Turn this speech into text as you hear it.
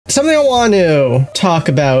something I want to talk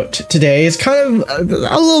about today is kind of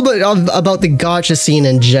a little bit about the gacha scene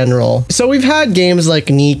in general. So we've had games like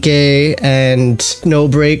Nikke and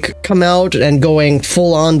Snowbreak come out and going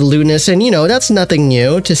full on Lunas, and you know, that's nothing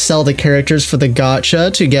new to sell the characters for the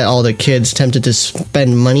gacha to get all the kids tempted to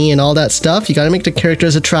spend money and all that stuff. You gotta make the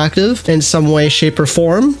characters attractive in some way, shape, or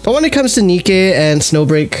form. But when it comes to Nikke and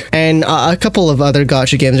Snowbreak and a couple of other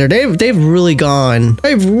gacha games there, they've really gone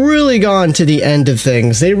to the end of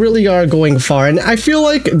things. They really are going far, and I feel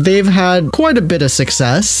like they've had quite a bit of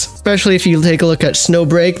success, especially if you take a look at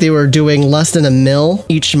Snowbreak. They were doing less than $1 million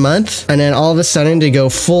each month, and then all of a sudden they go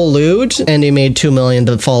full loot and they made $2 million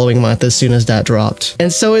the following month as soon as that dropped.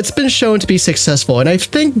 And so it's been shown to be successful, and I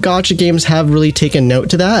think gacha games have really taken note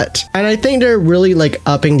to that, and I think they're really like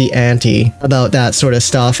upping the ante about that sort of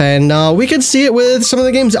stuff. And we can see it with some of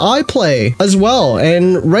the games I play as well.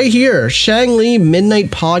 And right here, Shangli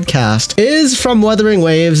Midnight Podcast is from Wuthering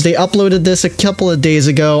Waves. They uploaded this a couple of days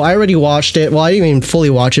ago. I already watched it. Well, I didn't even fully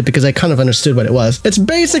watch it because I kind of understood what it was. It's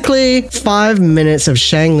basically 5 minutes of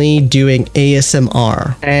Shangli doing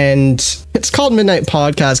ASMR, and it's called Midnight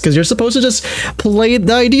Podcast because you're supposed to just play.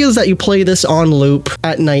 The idea is that you play this on loop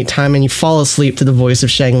at nighttime and you fall asleep to the voice of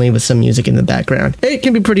Shangli with some music in the background. It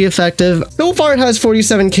can be pretty effective. So far it has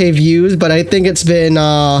 47k views, but I think it's been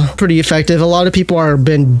pretty effective. A lot of people have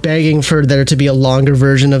been begging for there to be a longer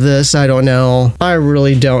version of this. I don't know. I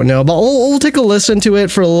really don't know, but we'll take a listen to it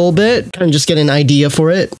for a little bit and just get an idea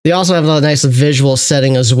for it. They also have a nice visual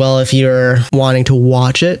setting as well if you're wanting to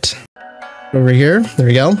watch it. Over here, there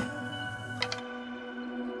we go.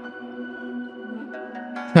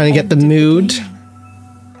 Trying to get the mood.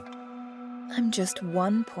 I'm just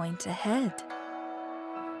 1 point ahead.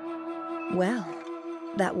 Well,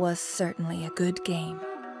 that was certainly a good game.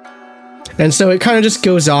 And so it kind of just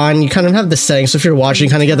goes on. You kind of have the setting, so if you're watching, you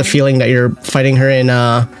kind of get the feeling that you're fighting her in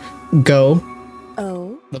Go.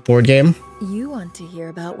 Oh? The board game. You want to hear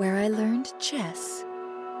about where I learned chess?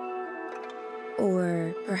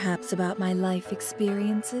 Or perhaps about my life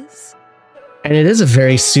experiences? And it is a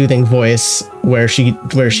very soothing voice where she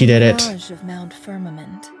did it. Mirage of Mount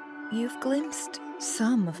Firmament. You've glimpsed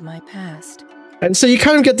some of my past. And so you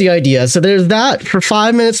kind of get the idea. So there's that for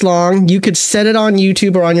 5 minutes long. You could set it on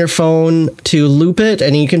YouTube or on your phone to loop it,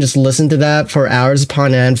 and you can just listen to that for hours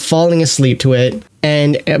upon end, falling asleep to it.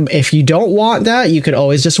 And if you don't want that, you could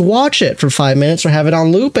always just watch it for 5 minutes or have it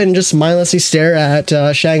on loop and just mindlessly stare at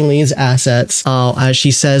Shangli's assets as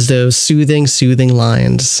she says those soothing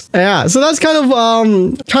lines. Yeah, so that's kind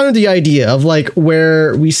of the idea of like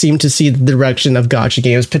where we seem to see the direction of gacha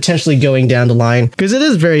games potentially going down the line, because it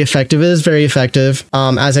is very effective. It is very effective.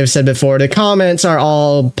 As I've said before, the comments are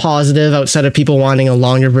all positive outside of people wanting a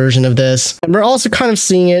longer version of this. And we're also kind of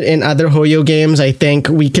seeing it in other Hoyo games. I think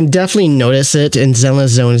we can definitely notice it in Zenless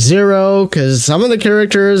Zone Zero, because some of the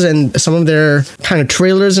characters and some of their kind of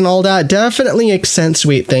trailers and all that definitely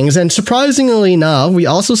accentuate things. And surprisingly enough, we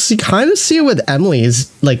also kind of see it with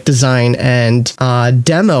Emily's like design and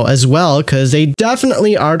demo as well, because they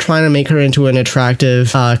definitely are trying to make her into an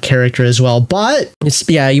attractive character as well. But it's,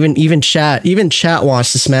 yeah, even chat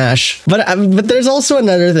wants to smash. But there's also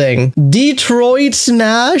another thing. Detroit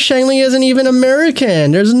Smash? Shangli isn't even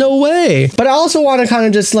American. There's no way. But I also want to kind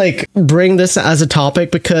of just like bring this as a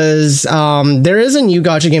topic because there is a new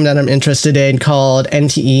gacha game that I'm interested in called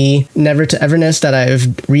NTE Never to Everness that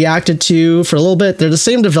I've reacted to for a little bit. They're the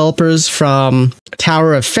same developers from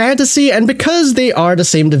Tower of Fantasy, and because they are the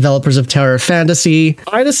same developers of Tower of Fantasy,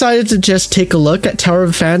 I decided to just take a look at Tower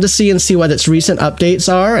of Fantasy and see what its recent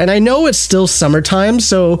updates are. And I know it's still summertime,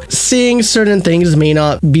 so seeing certain things may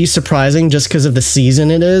not be surprising just because of the season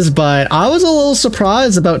it is, but I was a little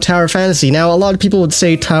surprised about Tower of Fantasy. Now, a lot of people would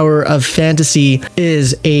say Tower of Fantasy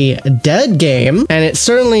is a dead game, and it's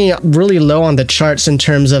certainly really low on the charts in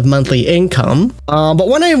terms of monthly income. But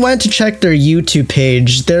when I went to check their YouTube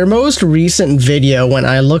page, their most recent video when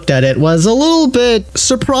I looked at it was a little bit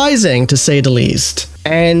surprising, to say the least.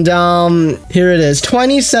 And here it is,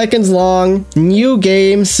 20 seconds long, new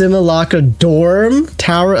game, Simulacra Dorm,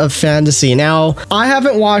 Tower of Fantasy. Now, I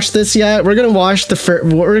haven't watched this yet. We're gonna watch the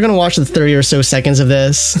 30 or so seconds of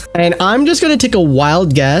this, and I'm just gonna take a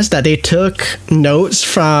wild guess that they took notes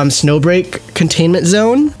from Snowbreak Containment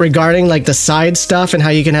Zone regarding like the side stuff and how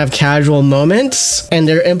you can have casual moments, and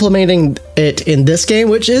they're implementing it in this game,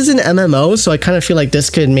 which is an MMO, so I kind of feel like this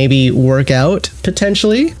could maybe work out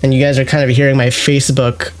potentially. And you guys are kind of hearing my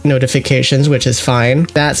Facebook notifications, which is fine.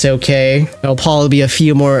 That's okay. There'll probably be a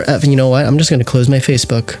few more. You know what? I'm just going to close my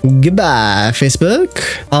Facebook. Goodbye, Facebook.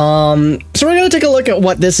 So we're going to take a look at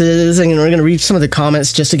what this is, and we're going to read some of the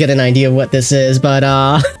comments just to get an idea of what this is. But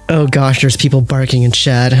Oh gosh, there's people barking in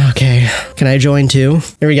chat. Okay, can I join too?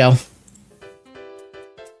 Here we go.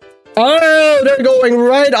 Oh, they're going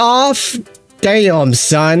right off. Damn,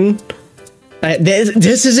 son.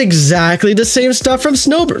 This is exactly the same stuff from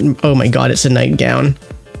Snowbird. Oh my god, it's a nightgown.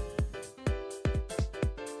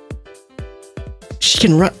 She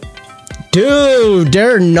can run. Dude,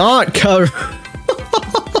 they're not covered.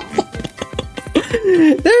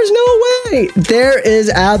 There's no way. There is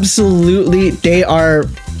absolutely. They are.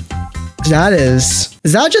 That is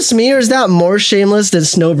that just me or is that more shameless than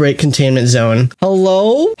Snowbreak Containment Zone?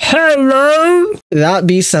 Hello? Hello? That'd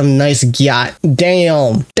be some nice yacht.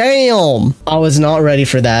 Damn. Damn. I was not ready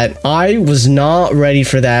for that. I was not ready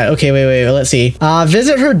for that. Okay, wait. Let's see.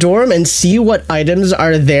 Visit her dorm and see what items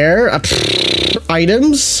are there.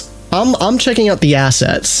 Items? I'm checking out the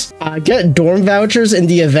assets. Get dorm vouchers in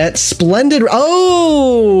the event. Splendid.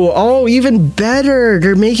 Oh, even better.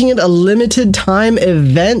 They're making it a limited time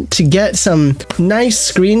event to get some nice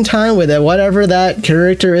screen time with it, whatever that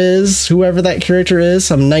character is, whoever that character is,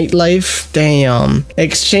 some nightlife. Damn.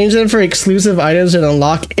 Exchange them for exclusive items and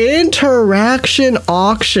unlock interaction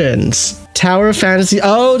auctions. Tower of Fantasy.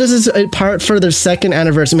 Oh, this is a part for their second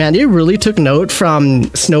anniversary. Man, they really took note from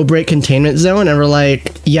Snowbreak Containment Zone and were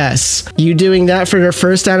like, yes, you doing that for your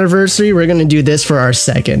first anniversary, we're gonna do this for our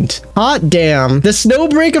second. Hot damn. The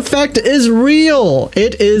Snowbreak effect is real.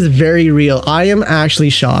 It is very real. I am actually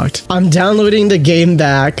shocked. I'm downloading the game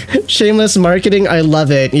back. Shameless marketing. I love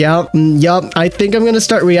it. Yup. I think I'm gonna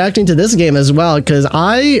start reacting to this game as well because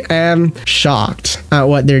I am shocked at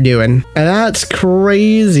what they're doing. And that's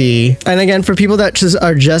crazy. And again, for people that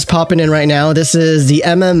are just popping in right now, this is the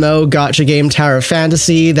MMO gacha game Tower of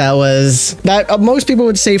Fantasy that most people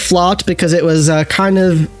would say flopped because it was kind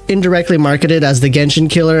of indirectly marketed as the Genshin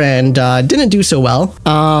killer and didn't do so well.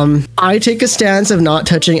 I take a stance of not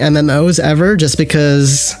touching MMOs ever just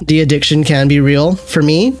because the addiction can be real for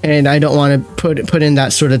me and I don't want to put in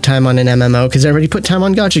that sort of time on an MMO because I already put time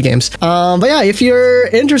on gacha games. But yeah, if you're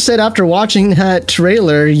interested after watching that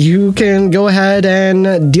trailer, you can go ahead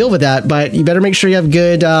and deal with that, but you better make sure you have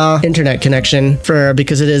good internet connection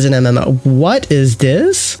because it is an MMO. What is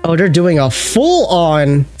this? Oh, they're doing a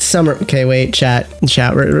full-on summer. Okay, wait, chat.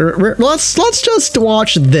 Let's just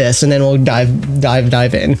watch this and then we'll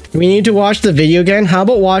dive in. We need to watch the video again. How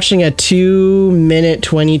about watching a 2-minute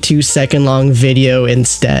 22-second long video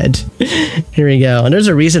instead? Here we go. And there's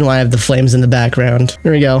a reason why I have the flames in the background.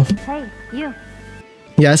 Here we go. Hey, you.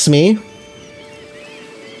 Yes, me.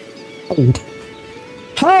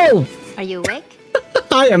 Oh. Are you awake?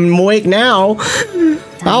 I am awake now.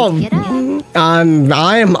 Oh, Get up. I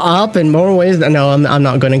am up in more ways than no. I'm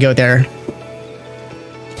not going to go there.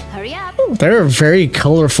 Hurry up. They're very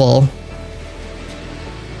colorful. The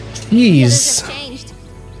others Jeez. have changed.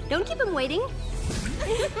 Don't keep him waiting.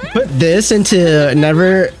 Put this into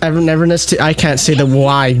neverness to. I can't say the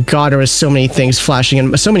why. God, there was so many things flashing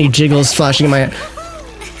and so many jiggles flashing in my.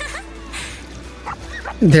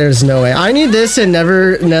 There's no way. I need this in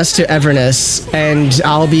neverness to everness, and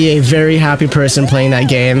I'll be a very happy person playing that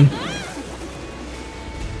game.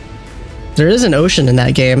 There is an ocean in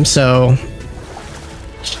that game, so.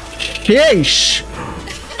 Sheesh.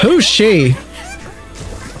 Who's she?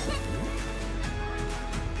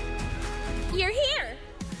 You're here.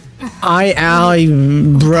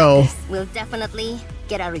 Bro. We'll definitely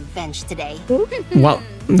get our revenge today. Well,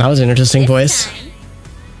 that was an interesting voice. Time,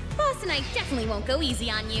 Boss and I definitely won't go easy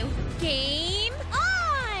on you. Game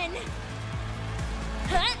on!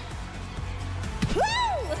 Huh?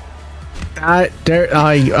 Woo!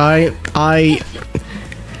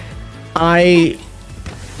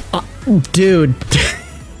 Dude.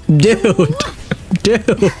 Dude.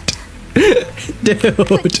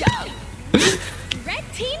 Good job. Red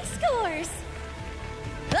team scores.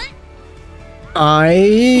 Huh?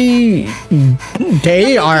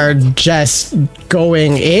 They are just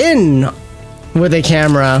going in with a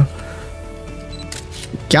camera.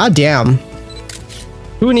 God damn.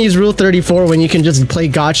 Who needs Rule 34 when you can just play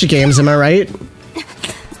gacha games, am I right?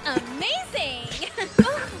 Amazing!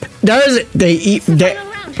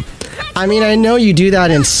 I mean, I know you do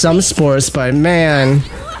that in some sports, but man.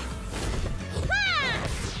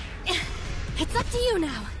 It's up to you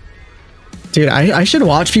now. Dude, I should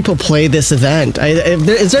watch people play this event.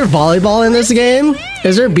 Is there volleyball in this game?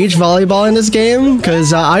 Is there beach volleyball in this game?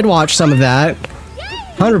 Because I'd watch some of that.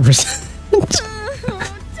 100%. Oh,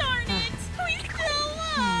 darn it! We still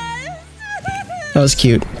lost! That was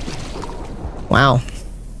cute. Wow.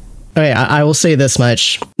 Okay, I will say this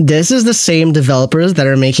much. This is the same developers that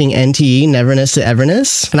are making NTE Neverness to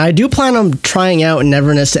Everness. And I do plan on trying out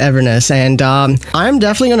Neverness to Everness. And I'm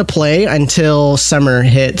definitely going to play until summer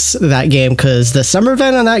hits that game, because the summer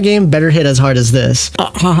event on that game better hit as hard as this.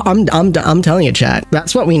 I'm telling you, chat.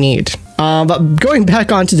 That's what we need. But going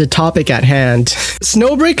back onto the topic at hand,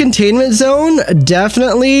 Snowbreak Containment Zone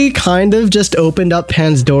definitely kind of just opened up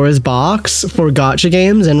Pandora's box for gacha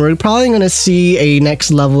games, and we're probably going to see a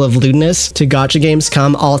next level of lewdness to gacha games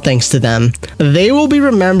come, all thanks to them. They will be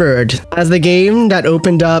remembered as the game that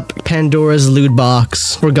opened up Pandora's loot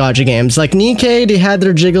box for gacha games. Like Nikkei, they had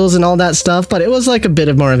their jiggles and all that stuff, but it was like a bit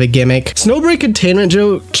of more of a gimmick. Snowbreak Containment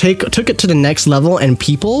Zone took it to the next level, and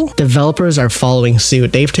developers are following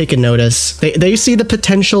suit. They've taken notice. They see the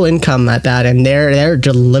potential income at that, and they're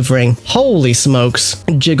delivering. Holy smokes.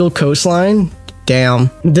 Jiggle Coastline? Damn.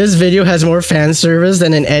 This video has more fan service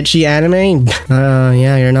than an ecchi anime?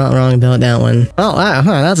 Yeah, you're not wrong about that one. Oh,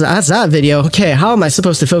 that's that video. Okay, how am I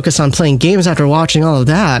supposed to focus on playing games after watching all of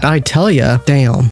that? I tell ya. Damn.